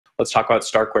let's talk about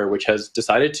StarkWare, which has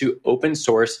decided to open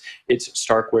source its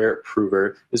StarkWare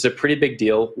prover. This is a pretty big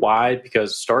deal. Why?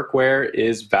 Because StarkWare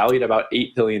is valued about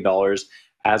 $8 billion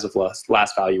as of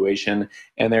last valuation,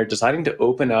 and they're deciding to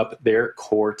open up their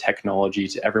core technology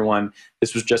to everyone.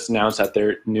 This was just announced at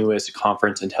their newest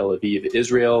conference in Tel Aviv,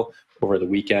 Israel, over the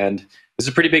weekend. This is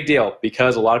a pretty big deal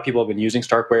because a lot of people have been using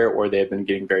StarkWare, or they've been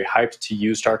getting very hyped to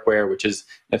use StarkWare, which is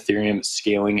Ethereum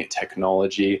scaling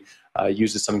technology.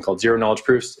 Uses something called zero-knowledge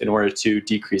proofs in order to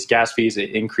decrease gas fees and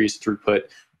increase throughput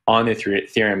on the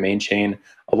Ethereum main chain.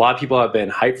 A lot of people have been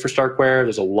hyped for StarkWare.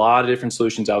 There's a lot of different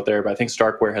solutions out there, but I think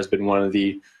StarkWare has been one of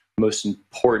the most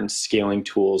important scaling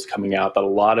tools coming out that a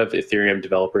lot of Ethereum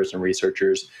developers and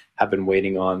researchers have been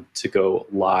waiting on to go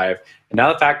live. And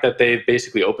now the fact that they've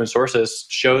basically open sourced this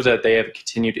shows that they have a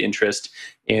continued interest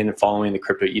in following the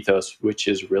crypto ethos, which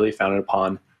is really founded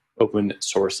upon open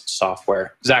source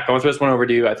software. Zach, I want to throw this one over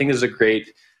to you. I think this is a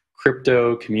great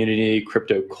crypto community,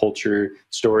 crypto culture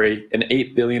story, an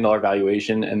 $8 billion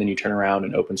valuation, and then you turn around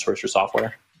and open source your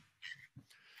software.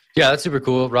 Yeah, that's super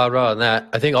cool. Rah, rah on that.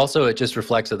 I think also it just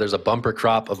reflects that there's a bumper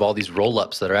crop of all these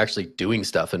roll-ups that are actually doing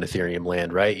stuff in Ethereum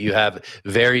land, right? You have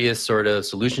various sort of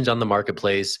solutions on the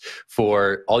marketplace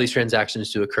for all these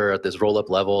transactions to occur at this roll-up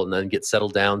level and then get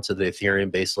settled down to the Ethereum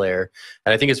base layer.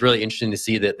 And I think it's really interesting to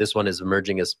see that this one is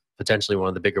emerging as potentially one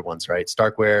of the bigger ones, right?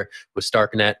 StarkWare with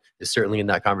StarkNet is certainly in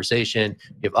that conversation.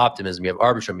 You have Optimism, you have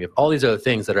Arbitrum, you have all these other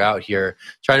things that are out here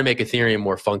trying to make Ethereum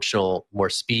more functional, more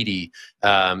speedy,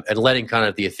 and letting kind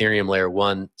of the Ethereum layer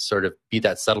one sort of be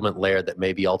that settlement layer that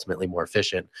may be ultimately more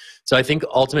efficient. So I think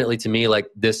ultimately to me, like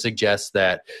this suggests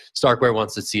that StarkWare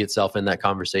wants to see itself in that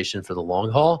conversation for the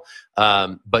long haul.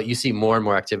 But you see more and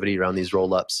more activity around these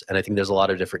roll-ups. And I think there's a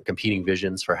lot of different competing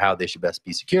visions for how they should best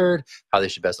be secured, how they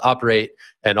should best operate,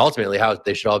 and ultimately how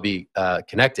they should all be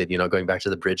connected, you know, going back to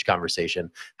the bridge conversation,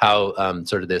 how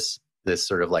sort of this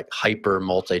sort of like hyper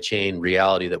multi-chain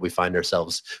reality that we find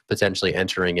ourselves potentially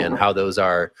entering in, how those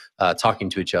are talking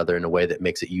to each other in a way that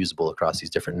makes it usable across these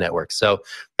different networks. So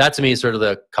that to me is sort of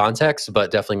the context,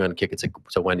 but definitely going to kick it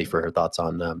to Wendy for her thoughts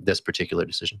on this particular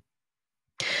decision.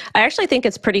 I actually think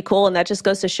it's pretty cool, and that just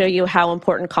goes to show you how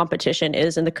important competition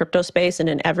is in the crypto space and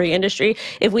in every industry.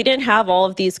 If we didn't have all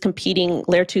of these competing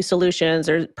layer 2 solutions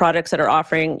or products that are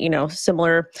offering, you know,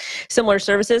 similar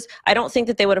services, I don't think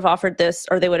that they would have offered this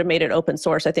or they would have made it open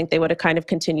source. I think they would have kind of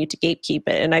continued to gatekeep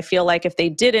it. And I feel like if they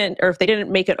didn't, or if they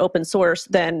didn't make it open source,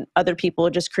 then other people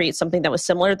would just create something that was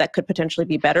similar that could potentially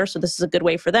be better. So this is a good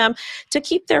way for them to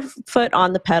keep their foot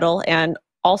on the pedal and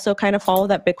also kind of follow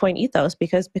that Bitcoin ethos,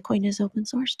 because Bitcoin is open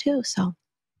source too. So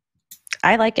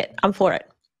I like it. I'm for it.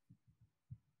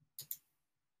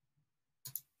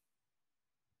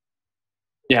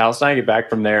 Yeah, I'll snag it back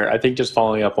from there. I think just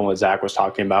following up on what Zach was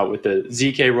talking about with the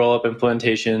ZK rollup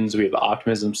implementations, we have the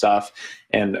Optimism stuff.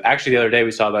 And actually the other day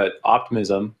we saw that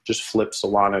Optimism just flipped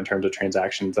Solana in terms of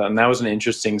transactions. And that was an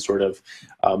interesting sort of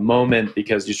moment,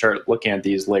 because you start looking at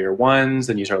these layer 1s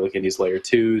and you start looking at these layer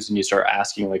 2s and you start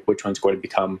asking like which one's going to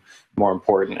become more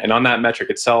important. And on that metric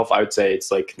itself, I would say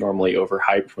it's like normally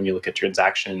overhyped when you look at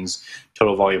transactions,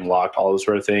 total volume locked, all those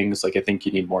sort of things. Like I think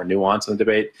you need more nuance in the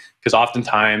debate, because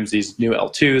oftentimes these new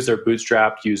L2s are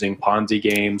bootstrapped using Ponzi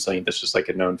games. I think that's just like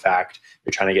a known fact.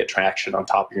 You're trying to get traction on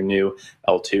top of your new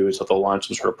L2, so they'll launch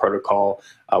some sort of protocol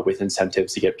with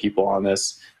incentives to get people on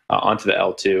this onto the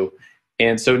L2.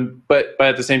 And so, but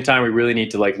at the same time, we really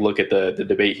need to like look at the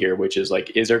debate here, which is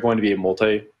like, is there going to be a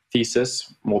multi-chain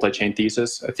thesis,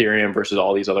 Ethereum versus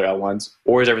all these other L1s,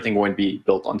 or is everything going to be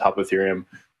built on top of Ethereum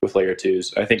with layer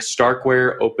 2s? I think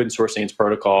StarkWare open sourcing its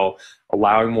protocol,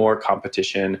 allowing more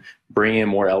competition, bringing in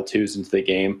more L2s into the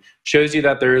game, shows you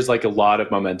that there is like a lot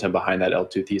of momentum behind that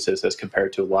L2 thesis as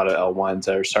compared to a lot of L1s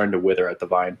that are starting to wither at the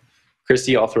vine.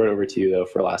 Christy, I'll throw it over to you though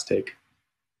for a last take.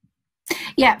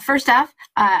 Yeah, first off,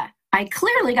 I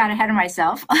clearly got ahead of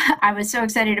myself. I was so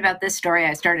excited about this story.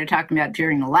 I started talking about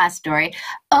during the last story.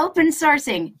 Open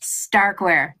sourcing,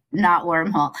 StarkWare, not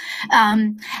Wormhole.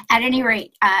 At any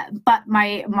rate, but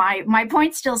my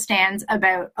point still stands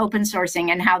about open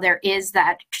sourcing and how there is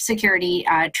that security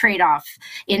trade-off,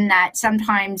 in that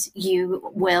sometimes you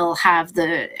will have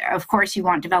of course you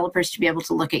want developers to be able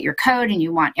to look at your code and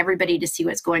you want everybody to see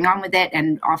what's going on with it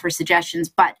and offer suggestions,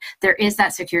 but there is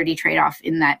that security trade-off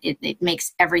in that it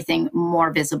makes everything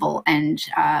more visible, and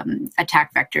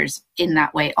attack vectors in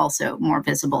that way also more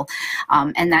visible.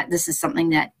 And that this is something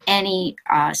that any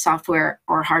software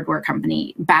or hardware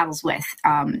company battles with.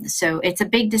 So it's a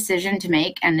big decision to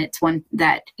make, and it's one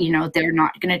that, you know, they're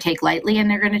not going to take lightly, and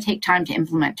they're going to take time to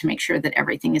implement to make sure that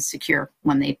everything is secure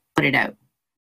when they put it out.